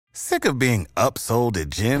Sick of being upsold at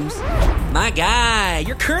gyms? My guy,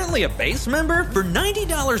 you're currently a base member? For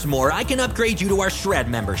 $90 more, I can upgrade you to our Shred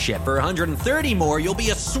membership. For $130 more, you'll be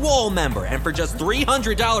a Swole member. And for just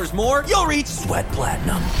 $300 more, you'll reach Sweat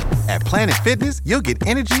Platinum. At Planet Fitness, you'll get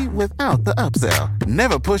energy without the upsell.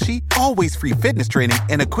 Never pushy, always free fitness training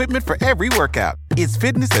and equipment for every workout. It's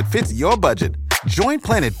fitness that fits your budget. Join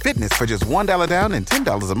Planet Fitness for just $1 down and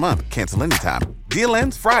 $10 a month. Cancel anytime. Deal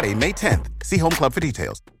ends Friday, May 10th. See Home Club for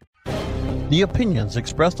details. The opinions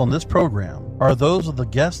expressed on this program are those of the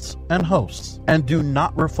guests and hosts and do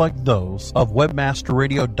not reflect those of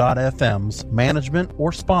WebmasterRadio.fm's management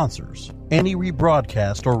or sponsors. Any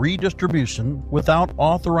rebroadcast or redistribution without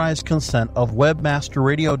authorized consent of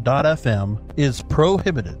WebmasterRadio.fm is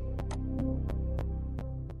prohibited.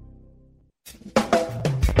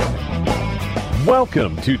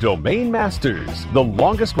 Welcome to Domain Masters, the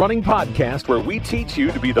longest-running podcast where we teach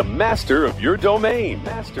you to be the master of your domain.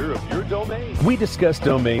 Master of your domain. We discuss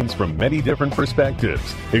domains from many different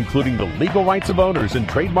perspectives, including the legal rights of owners and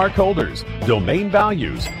trademark holders, domain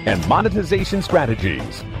values, and monetization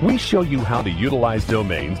strategies. We show you how to utilize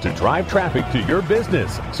domains to drive traffic to your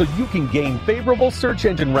business so you can gain favorable search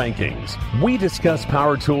engine rankings. We discuss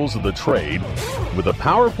power tools of the trade with the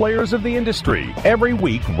power players of the industry every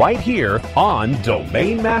week right here on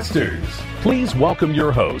Domain Masters. Please welcome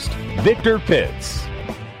your host, Victor Pitts.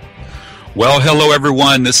 Well, hello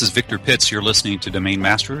everyone. This is Victor Pitts. You're listening to Domain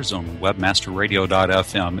Masters on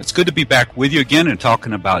WebmasterRadio.fm. It's good to be back with you again and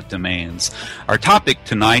talking about domains. Our topic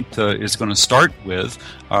tonight is going to start with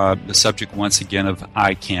the subject once again of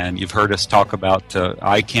ICANN. You've heard us talk about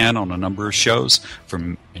ICANN on a number of shows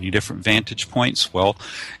from many different vantage points. Well,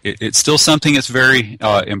 it's still something that's very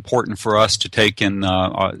important for us to take and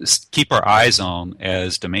keep our eyes on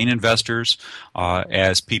as domain investors,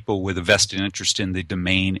 as people with a vested interest in the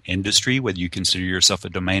domain industry, whether you consider yourself a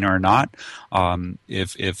domainer or not.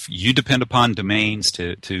 If you depend upon domains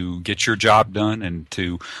to get your job done and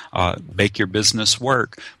to make your business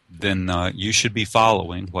work, then you should be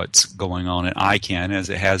following what's going on at ICANN, as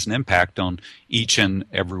it has an impact on each and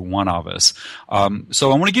every one of us.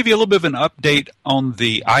 So I want to give you a little bit of an update on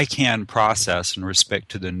the ICANN process in respect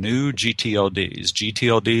to the new GTLDs.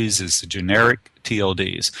 GTLDs is the generic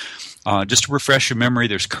TLDs. Just to refresh your memory,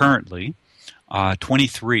 there's currently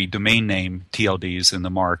 23 domain name TLDs in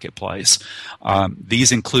the marketplace.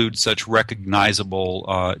 These include such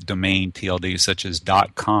recognizable domain TLDs such as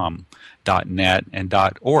 .com, .net, and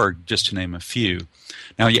 .org, just to name a few.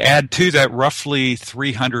 Now, you add to that roughly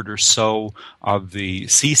 300 or so of the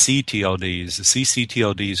CCTLDs. The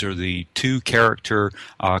CCTLDs are the two-character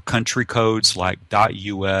country codes like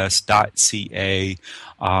 .us, .ca,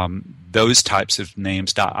 those types of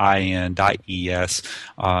names, .in, .es.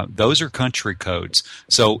 Those are country codes.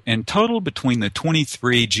 So in total, between the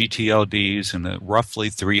 23 GTLDs and the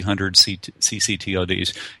roughly 300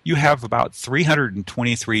 CCTLDs, you have about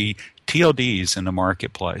 323 TLDs in the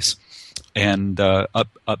marketplace and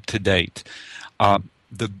up to date.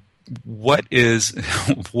 What has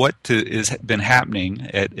been happening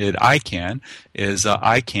at ICANN is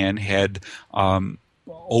ICANN had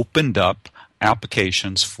opened up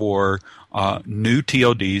applications for new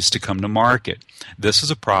TLDs to come to market. This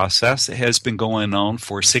is a process that has been going on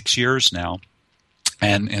for 6 years now.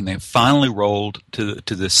 And they finally rolled to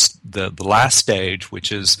the last stage,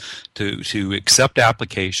 which is to accept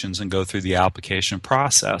applications and go through the application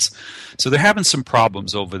process. So they're having some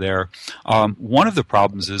problems over there. One of the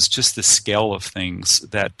problems is just the scale of things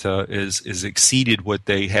that is exceeded what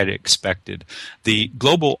they had expected. The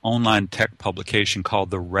global online tech publication called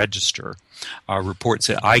The Register reports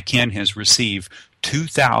that ICANN has received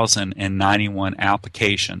 2,091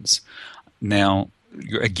 applications. Now,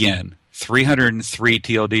 again, 303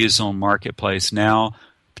 TLDs on marketplace now,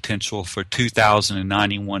 potential for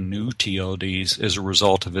 2,091 new TLDs as a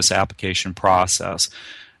result of this application process.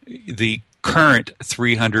 The current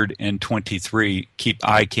 323 keep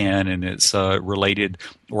ICANN and its related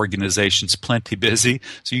organizations plenty busy,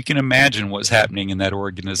 so you can imagine what's happening in that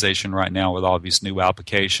organization right now with all these new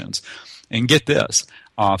applications. And get this,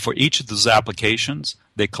 for each of those applications,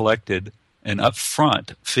 they collected an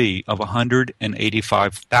upfront fee of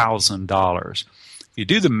 $185,000. If you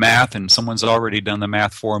do the math, and someone's already done the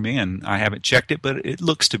math for me, and I haven't checked it, but it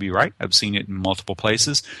looks to be right. I've seen it in multiple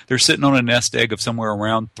places. They're sitting on a nest egg of somewhere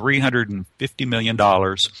around $350 million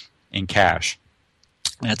in cash.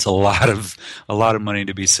 That's a lot of money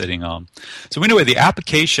to be sitting on. So anyway, the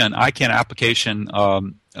ICANN application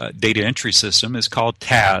data entry system is called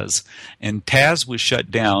TAS, and TAS was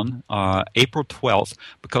shut down April 12th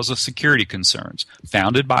because of security concerns.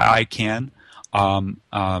 Founded by ICANN,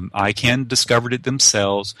 ICANN discovered it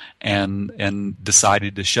themselves and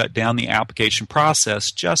decided to shut down the application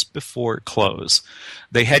process just before it closed.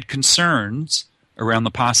 They had concerns around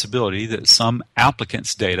the possibility that some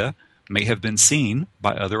applicants' data may have been seen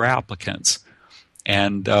by other applicants.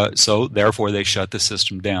 And so, therefore, they shut the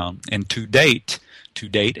system down. And to date,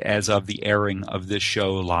 as of the airing of this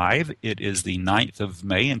show live, it is the 9th of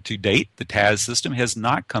May, and to date, the TAS system has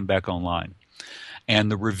not come back online.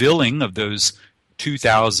 And the revealing of those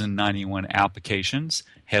 2,091 applications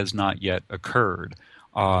has not yet occurred.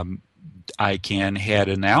 ICANN had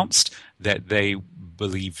announced that they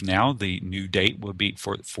believe now the new date will be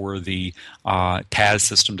for the TAS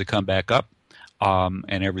system to come back up,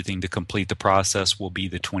 and everything to complete the process will be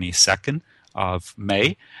the 22nd of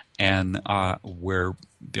May, and where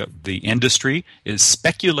the industry is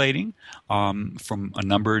speculating from a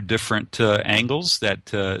number of different angles that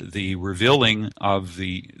the revealing of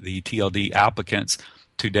the TLD applicants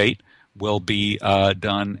to date will be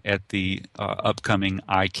done at the upcoming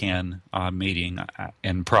ICANN meeting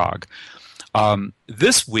in Prague.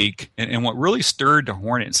 This week, and what really stirred the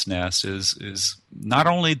hornet's nest is not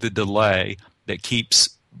only the delay that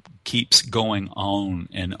keeps going on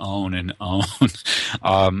and on and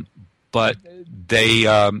on, but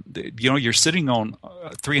they, you're sitting on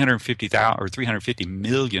 $350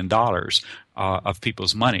 million of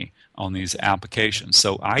people's money on these applications.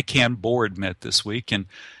 So ICANN board met this week and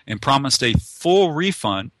promised a full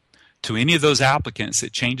refund to any of those applicants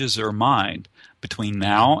that changes their mind between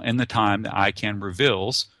now and the time that ICANN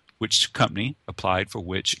reveals which company applied for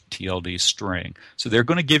which TLD string. So they're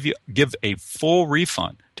going to give a full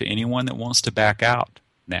refund to anyone that wants to back out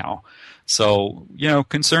now. So,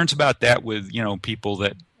 concerns about that with, people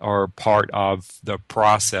that are part of the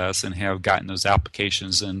process and have gotten those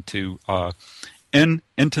applications into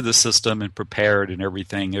the system and prepared and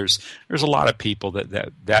everything. There's a lot of people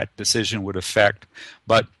that decision would affect.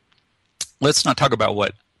 But let's not talk about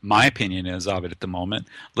what my opinion is of it at the moment.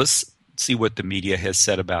 Let's see what the media has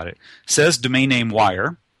said about it. Says Domain Name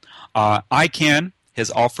Wire, ICANN has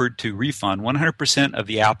offered to refund 100% of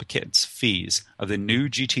the applicants' fees of the new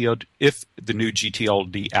GTLD if the new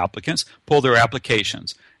GTLD applicants pull their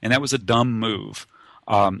applications, and that was a dumb move.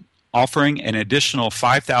 Offering an additional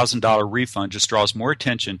 $5,000 refund just draws more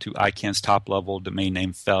attention to ICANN's top-level domain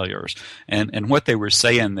name failures. And what they were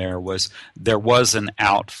saying there was an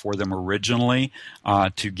out for them originally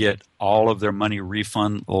to get all of their money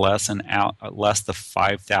refund less the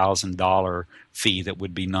 $5,000 fee that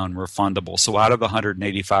would be non-refundable. So out of the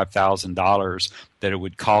 $185,000 that it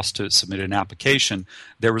would cost to submit an application,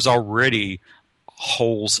 there was already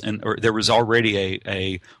there was already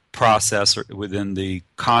a process within the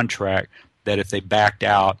contract that if they backed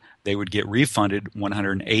out, they would get refunded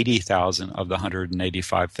 $180,000 of the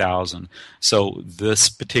 $185,000. So this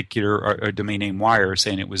particular Domain Name Wire is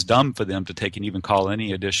saying it was dumb for them to take and even call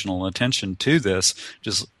any additional attention to this.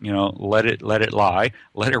 Just let it lie,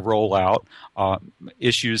 let it roll out.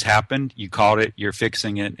 Issues happened, you caught it, you're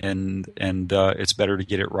fixing it, and it's better to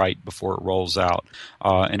get it right before it rolls out.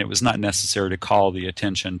 And it was not necessary to call the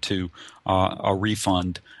attention to a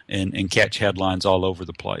refund and catch headlines all over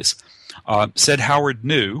the place. Said Howard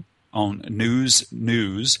New on News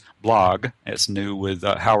blog. It's New with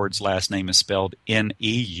Howard's last name is spelled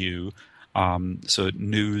N-E-U. So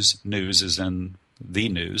news is in the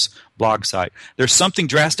news blog site. There's something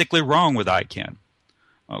drastically wrong with ICANN.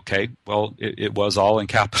 Okay, well, it was all in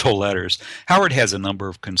capital letters. Howard has a number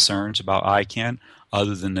of concerns about ICANN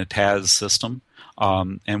other than the TAS system.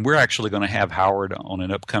 And we're actually going to have Howard on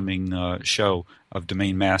an upcoming show of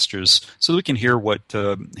Domain Masters so we can hear what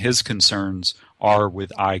his concerns are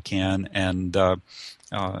with ICANN and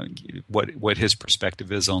what his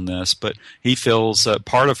perspective is on this. But he feels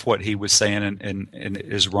part of what he was saying and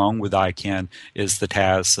is wrong with ICANN is the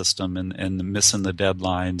TAS system and missing the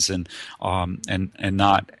deadlines and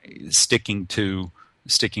not sticking to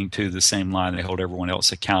the same line they hold everyone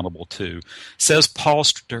else accountable to. Says Paul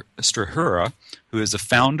Strahura, who is the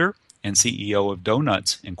founder and CEO of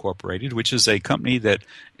Donuts Incorporated, which is a company that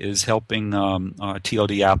is helping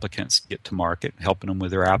TLD applicants get to market, helping them with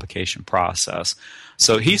their application process.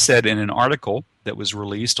 So he said in an article that was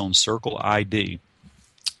released on Circle ID,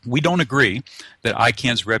 we don't agree that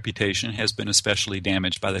ICANN's reputation has been especially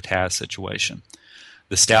damaged by the TAS situation.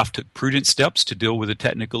 The staff took prudent steps to deal with the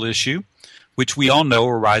technical issue, which we all know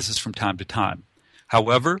arises from time to time.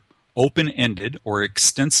 However, open-ended or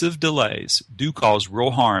extensive delays do cause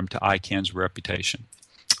real harm to ICANN's reputation.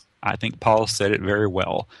 I think Paul said it very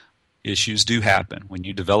well. issues do happen. When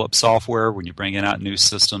you develop software, when you're bringing out new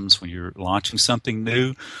systems, when you're launching something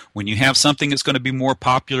new, when you have something that's going to be more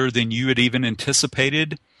popular than you had even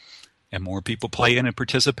anticipated, and more people play in and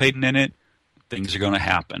participating in it, things are going to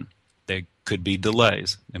happen. There could be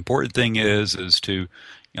delays. The important thing is to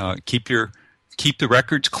keep the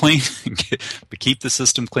records clean, but keep the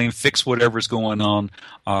system clean. Fix whatever's going on.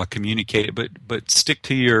 Communicate it, but stick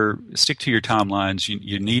to your timelines.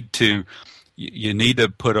 You need to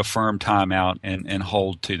put a firm time out and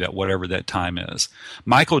hold to that, whatever that time is.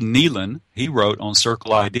 Michael Nealon, he wrote on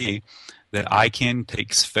Circle ID that ICANN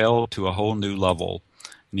takes FEL to a whole new level.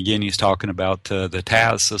 And again, he's talking about the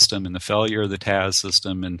TAS system and the failure of the TAS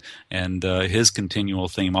system, and his continual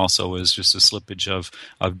theme also is just a slippage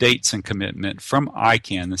of dates and commitment from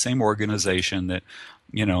ICANN, the same organization that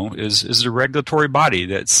is a regulatory body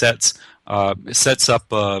that sets up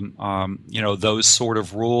those sort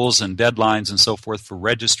of rules and deadlines and so forth for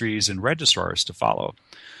registries and registrars to follow.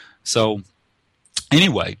 So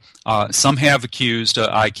anyway, some have accused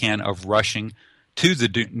ICANN of rushing to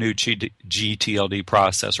the new GTLD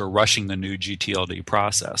process, or rushing the new GTLD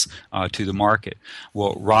process to the market.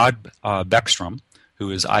 Well, Rod Beckstrom,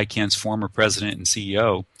 who is ICANN's former president and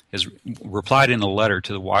CEO, has replied in a letter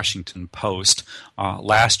to the Washington Post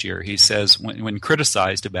last year. He says, when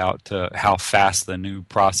criticized about how fast the new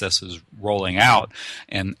process is rolling out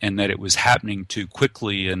and that it was happening too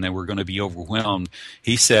quickly and they were going to be overwhelmed,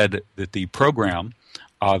 he said that the program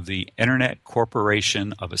of the Internet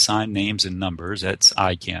Corporation of Assigned Names and Numbers, that's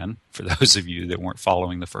ICANN, for those of you that weren't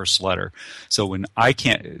following the first letter. So when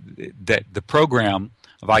ICANN, that the program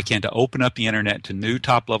of ICANN to open up the Internet to new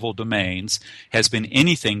top-level domains has been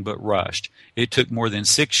anything but rushed. It took more than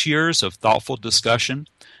 6 years of thoughtful discussion,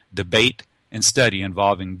 debate, and study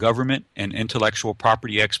involving government and intellectual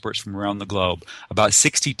property experts from around the globe, about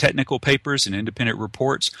 60 technical papers and independent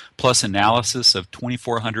reports, plus analysis of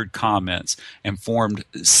 2,400 comments, and formed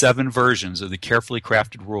 7 versions of the carefully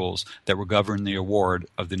crafted rules that will govern the award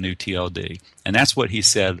of the new TLD. And that's what he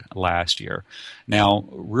said last year. Now,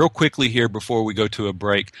 real quickly here before we go to a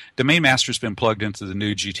break, Domain Master's been plugged into the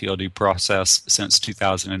new GTLD process since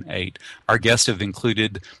 2008. Our guests have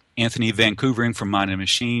included Anthony Van Koevering from Mind &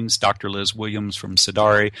 Machines, Dr. Liz Williams from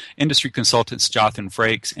Sidari, industry consultants Jonathan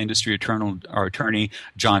Frakes, industry attorney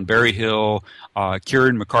John Berryhill,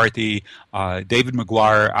 Kieran McCarthy, David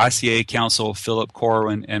McGuire, ICA counsel Philip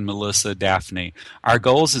Corwin, and Melissa Daphne. Our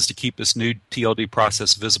goals is to keep this new TLD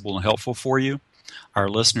process visible and helpful for you. Our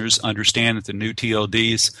listeners understand that the new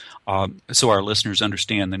TLDs,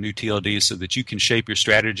 so that you can shape your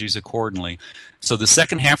strategies accordingly. So the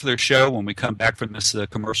second half of their show, when we come back from this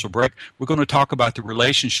commercial break, we're going to talk about the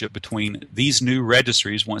relationship between these new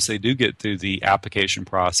registries once they do get through the application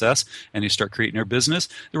process and they start creating their business,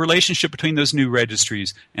 the relationship between those new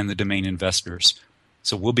registries and the domain investors.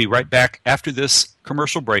 So we'll be right back after this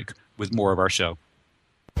commercial break with more of our show.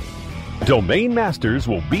 Domain Masters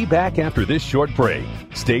will be back after this short break.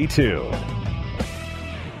 Stay tuned.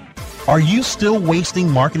 Are you still wasting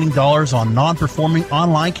marketing dollars on non-performing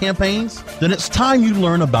online campaigns? Then it's time you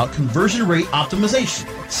learn about conversion rate optimization.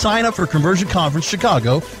 Sign up for Conversion Conference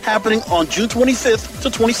Chicago, happening on June 25th to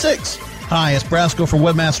 26th. Hi, it's Brasco from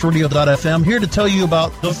WebmasterRadio.fm, here to tell you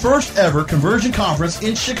about the first ever Conversion Conference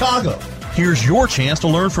in Chicago. Here's your chance to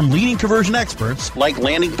learn from leading conversion experts like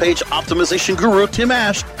landing page optimization guru Tim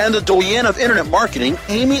Ash and the doyen of internet marketing,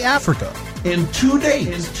 Amy Africa. In 2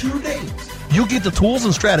 days, you'll get the tools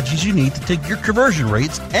and strategies you need to take your conversion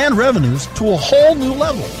rates and revenues to a whole new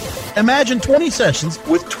level. Imagine 20 sessions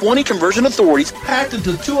with 20 conversion authorities packed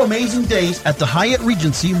into 2 amazing days at the Hyatt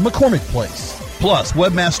Regency McCormick Place. Plus,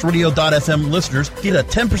 WebmasterRadio.fm listeners get a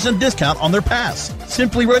 10% discount on their pass.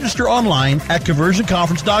 Simply register online at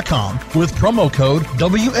conversionconference.com with promo code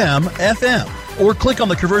WMFM. Or click on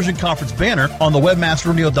the Conversion Conference banner on the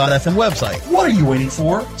WebmasterRadio.fm website. What are you waiting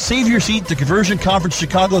for? Save your seat to Conversion Conference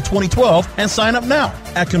Chicago 2012 and sign up now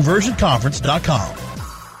at conversionconference.com.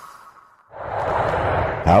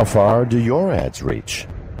 How far do your ads reach?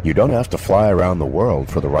 You don't have to fly around the world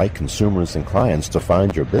for the right consumers and clients to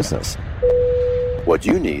find your business. What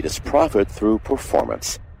you need is profit through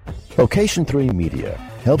performance. Location 3 Media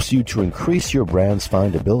helps you to increase your brand's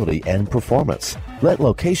findability and performance. Let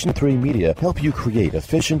Location 3 Media help you create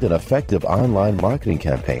efficient and effective online marketing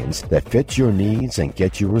campaigns that fit your needs and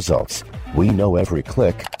get you results. We know every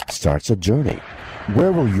click starts a journey.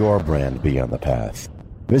 Where will your brand be on the path?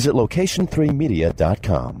 Visit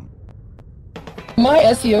location3media.com.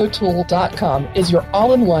 MySEOtool.com is your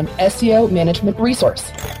all-in-one SEO management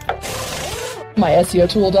resource.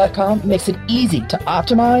 MySEOtool.com makes it easy to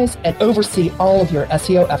optimize and oversee all of your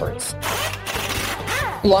SEO efforts.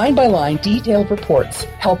 Line-by-line detailed reports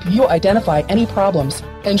help you identify any problems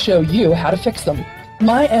and show you how to fix them.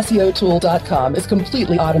 MySEOtool.com is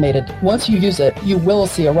completely automated. Once you use it, you will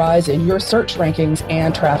see a rise in your search rankings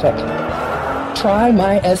and traffic. Try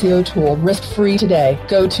My SEO Tool risk-free today.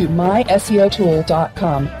 Go to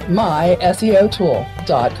MySEOtool.com.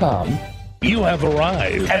 MySEOtool.com. You have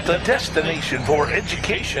arrived at the destination for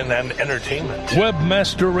education and entertainment.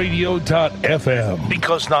 Webmasterradio.fm.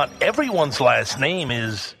 Because not everyone's last name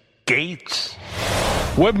is Gates.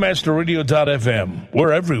 Webmasterradio.fm.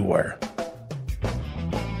 We're everywhere.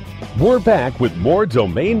 We're back with more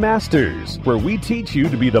Domain Masters, where we teach you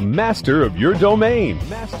to be the master of your domain.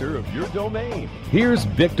 Master of your domain. Here's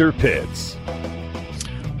Victor Pitts.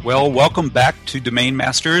 Well, welcome back to Domain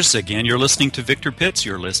Masters. Again, you're listening to Victor Pitts.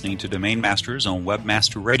 You're listening to Domain Masters on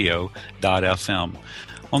webmasterradio.fm.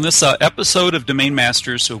 On this episode of Domain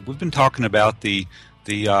Masters, so we've been talking about the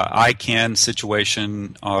ICANN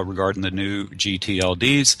situation regarding the new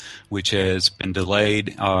GTLDs, which has been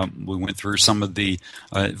delayed. We went through some of the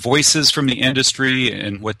voices from the industry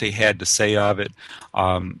and what they had to say of it.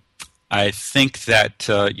 I think that,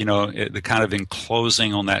 the kind of in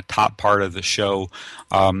closing on that top part of the show,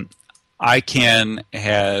 ICANN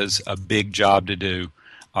has a big job to do.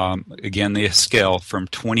 Again, the scale from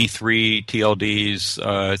 23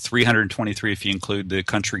 TLDs, 323 if you include the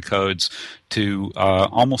country codes, to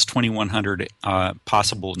almost 2,100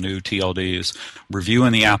 possible new TLDs,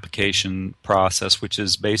 reviewing the application process, which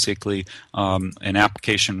is basically an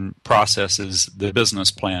application process is the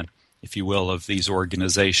business plan, if you will, of these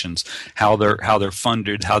organizations, how they're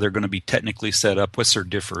funded, how they're going to be technically set up, what's their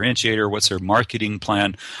differentiator, what's their marketing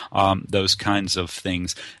plan, those kinds of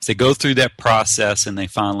things. As they go through that process and they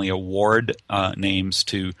finally award names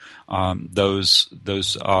to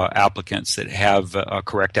those applicants that have a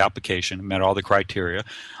correct application, met all the criteria,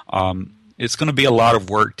 it's going to be a lot of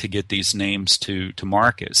work to get these names to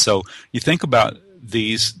market. So you think about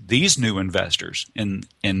these new investors in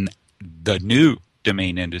the new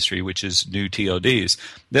domain industry, which is new TLDs,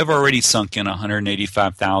 they've already sunk in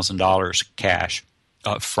 $185,000 cash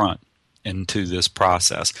up front into this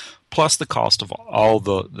process, plus the cost of all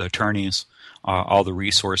the attorneys, all the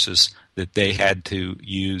resources that they had to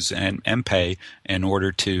use and pay in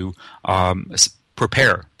order to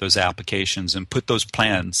prepare those applications and put those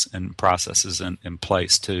plans and processes in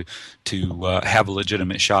place to have a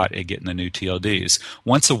legitimate shot at getting the new TLDs.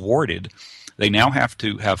 Once awarded, they now have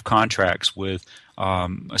to have contracts with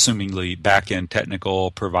assumingly back-end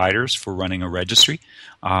technical providers for running a registry.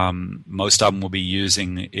 Most of them will be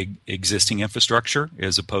using existing infrastructure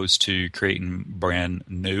as opposed to creating brand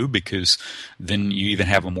new, because then you even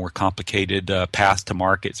have a more complicated path to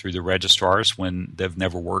market through the registrars when they've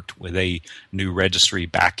never worked with a new registry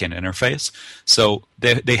back-end interface. So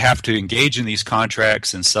they have to engage in these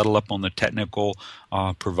contracts and settle up on the technical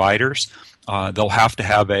providers. They'll have to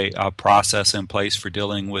have a process in place for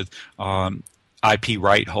dealing with IP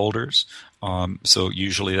right holders. So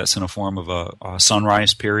usually that's in a form of a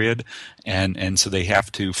sunrise period, and so they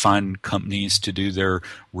have to find companies to do their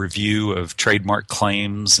review of trademark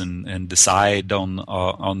claims and decide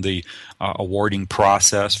on the awarding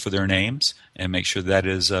process for their names and make sure that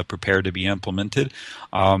is prepared to be implemented.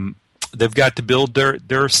 They've got to build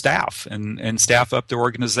their staff and staff up their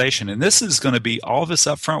organization, and this is going to be, all this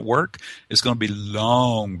upfront work is going to be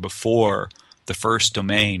long before the first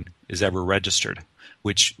domain is ever registered,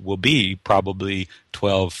 which will be probably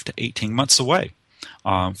 12 to 18 months away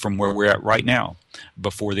from where we're at right now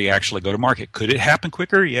before they actually go to market. Could it happen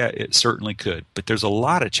quicker? Yeah, it certainly could. But there's a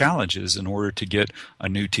lot of challenges in order to get a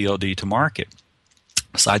new TLD to market.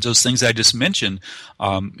 Besides those things I just mentioned,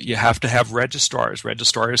 you have to have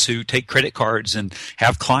registrars who take credit cards and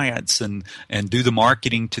have clients and do the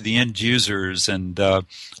marketing to the end users and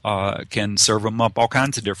can serve them up all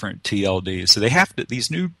kinds of different TLDs. So they have to,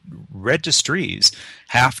 these new registries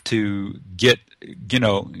have to get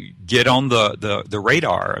on the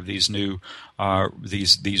radar of these new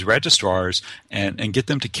these registrars and get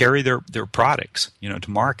them to carry their products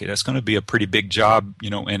to market. That's going to be a pretty big job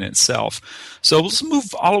in itself. So let's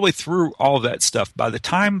move all the way through all of that stuff. By the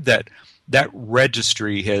time that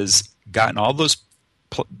registry has gotten all those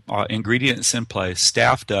ingredients in place,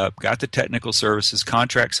 staffed up, got the technical services,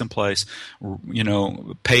 contracts in place,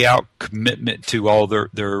 payout commitment to all their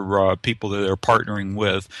people that they're partnering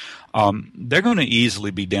with, they're going to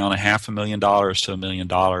easily be down $500,000 to $1 million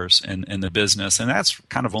in the business, and that's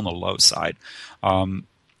kind of on the low side.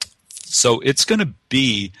 So it's going to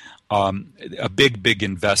be a big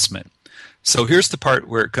investment. So here's the part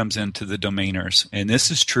where it comes into the domainers, and this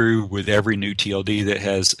is true with every new TLD that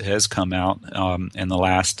has come out in the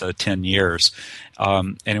last 10 years,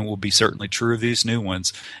 and it will be certainly true of these new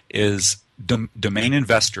ones, is domain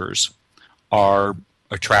investors are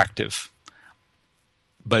attractive,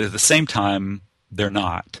 but at the same time, they're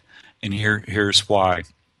not. And here's why.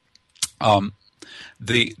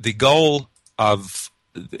 The goal of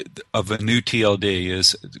a new TLD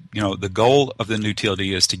is, the goal of the new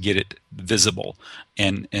TLD is to get it visible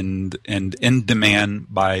and in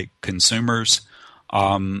demand by consumers,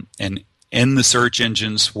 and in the search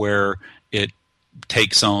engines where it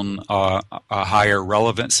takes on a higher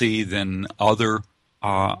relevancy than other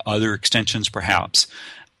extensions, perhaps.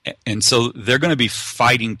 And so they're going to be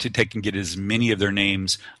fighting to take and get as many of their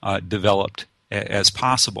names developed as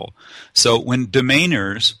possible. So when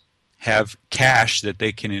domainers have cash that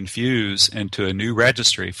they can infuse into a new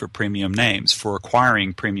registry for premium names, for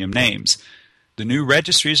acquiring premium names, the new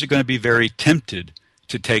registries are going to be very tempted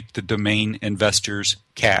to take the domain investors'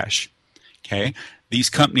 cash. Okay? These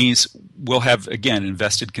companies will have, again,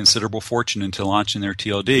 invested considerable fortune into launching their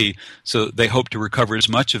TLD, so they hope to recover as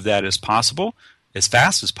much of that as possible, as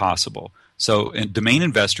fast as possible. So domain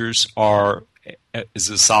investors is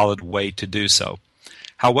a solid way to do so.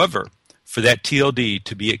 However, for that TLD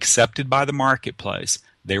to be accepted by the marketplace,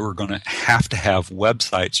 they were going to have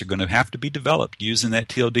websites are going to have to be developed using that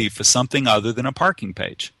TLD for something other than a parking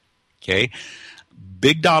page. Okay,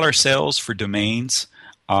 big dollar sales for domains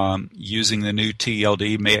using the new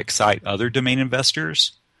TLD may excite other domain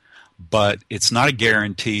investors, but it's not a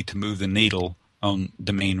guarantee to move the needle on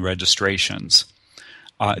domain registrations.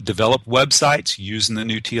 Developed websites using the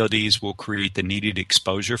new TLDs will create the needed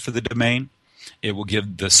exposure for the domain. It will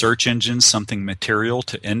give the search engines something material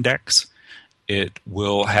to index. It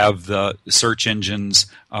will have the search engines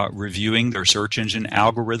reviewing their search engine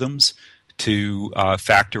algorithms to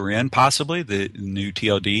factor in possibly the new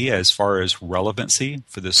TLD as far as relevancy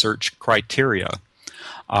for the search criteria.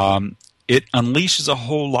 It unleashes a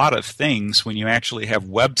whole lot of things when you actually have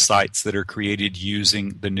websites that are created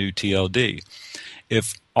using the new TLD.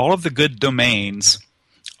 If all of the good domains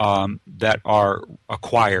that are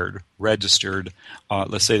acquired, registered,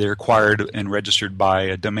 let's say they're acquired and registered by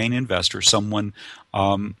a domain investor, someone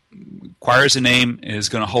acquires a name, is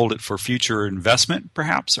going to hold it for future investment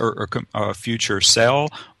perhaps, or a future sale,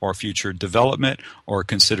 or future development, or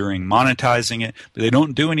considering monetizing it, but they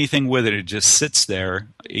don't do anything with it. It just sits there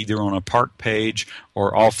either on a park page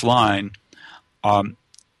or offline.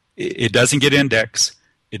 It doesn't get indexed.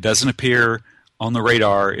 It doesn't appear on the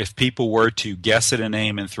radar. If people were to guess at a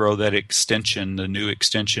name and throw that extension, the new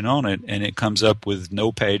extension on it, and it comes up with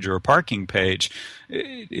no page or a parking page,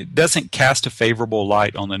 it doesn't cast a favorable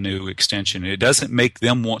light on the new extension. It doesn't make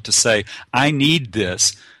them want to say, I need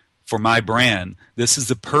this for my brand. This is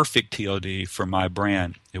the perfect TLD for my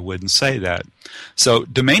brand. It wouldn't say that. So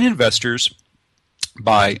domain investors,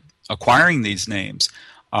 by acquiring these names,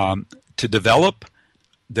 to develop,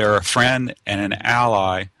 they're a friend and an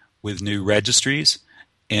ally with new registries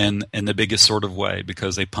in the biggest sort of way,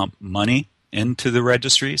 because they pump money into the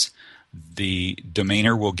registries. The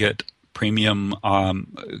domainer will get premium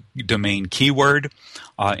domain keyword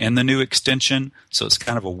in the new extension, so it's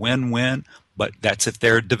kind of a win-win, but that's if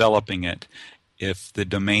they're developing it. If the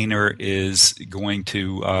domainer is going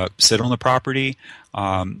to sit on the property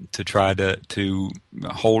to try to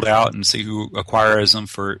hold out and see who acquires them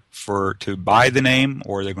to buy the name,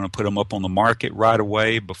 or they're going to put them up on the market right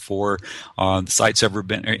away before the site's ever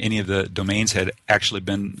been, or any of the domains had actually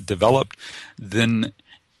been developed, then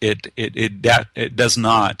it does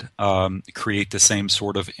not create the same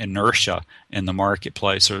sort of inertia in the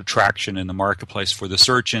marketplace, or traction in the marketplace for the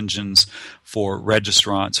search engines, for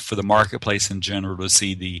registrants, for the marketplace in general to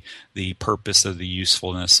see the purpose of the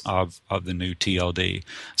usefulness of the new TLD.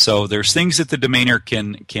 So there's things that the domainer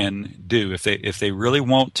can do if they really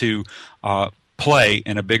want to play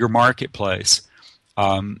in a bigger marketplace.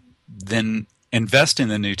 Then invest in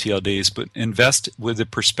the new TLDs, but invest with the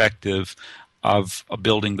perspective of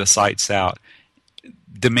building the sites out.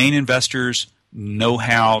 Domain investors know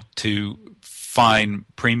how to find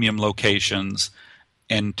premium locations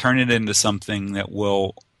and turn it into something that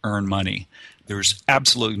will earn money. There's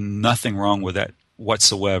absolutely nothing wrong with that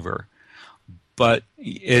whatsoever. But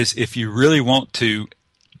if you really want to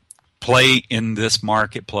play in this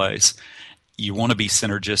marketplace, you want to be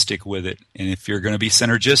synergistic with it. And if you're going to be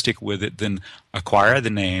synergistic with it, then acquire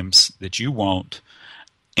the names that you want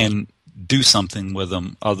and do something with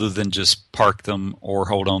them other than just park them or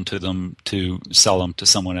hold on to them to sell them to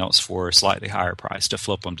someone else for a slightly higher price, to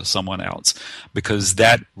flip them to someone else, because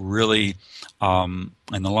that really, in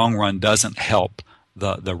the long run, doesn't help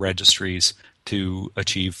the registries to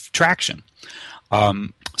achieve traction.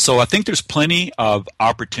 So I think there's plenty of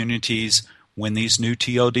opportunities when these new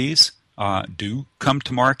TLDs do come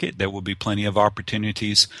to market. There will be plenty of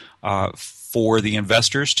opportunities for the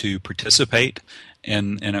investors to participate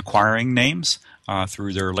in acquiring names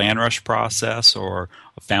through their land rush process or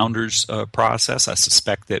a founders process. I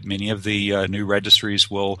suspect that many of the new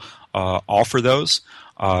registries will offer those.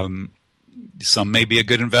 Some may be a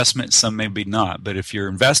good investment, some may be not. But if you're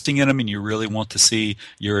investing in them and you really want to see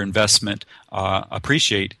your investment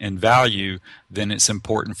appreciate in value, then it's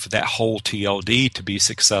important for that whole TLD to be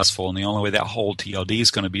successful. And the only way that whole TLD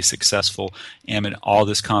is going to be successful amid all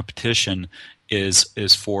this competition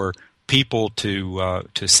is for people to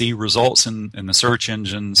see results in the search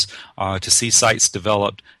engines, to see sites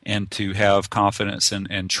developed, and to have confidence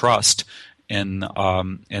and trust in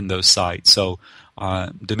those sites. So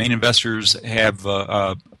domain investors have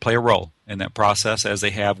play a role in that process, as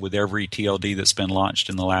they have with every TLD that's been launched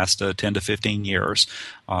in the last 10 to 15 years.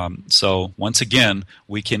 So once again,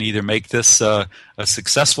 we can either make this a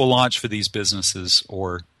successful launch for these businesses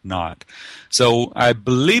or not. So I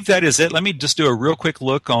believe that is it. Let me just do a real quick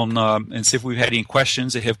look on and see if we've had any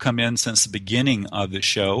questions that have come in since the beginning of the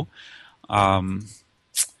show.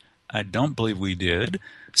 I don't believe we did.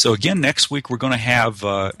 So again, next week we're going to have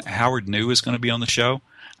Howard New is going to be on the show.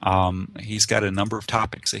 He's got a number of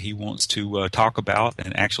topics that he wants to talk about.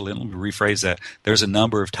 And actually, let me rephrase that. There's a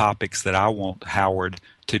number of topics that I want Howard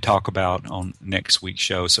to talk about on next week's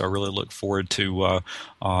show. So I really look forward to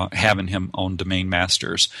having him on Domain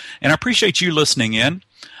Masters. And I appreciate you listening in.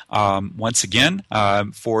 Once again,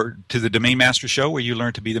 to the Domain Master Show, where you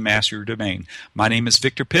learn to be the master of your domain. My name is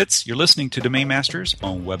Victor Pitts. You're listening to Domain Masters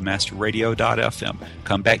on webmasterradio.fm.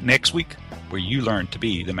 Come back next week, where you learn to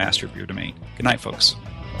be the master of your domain. Good night, folks.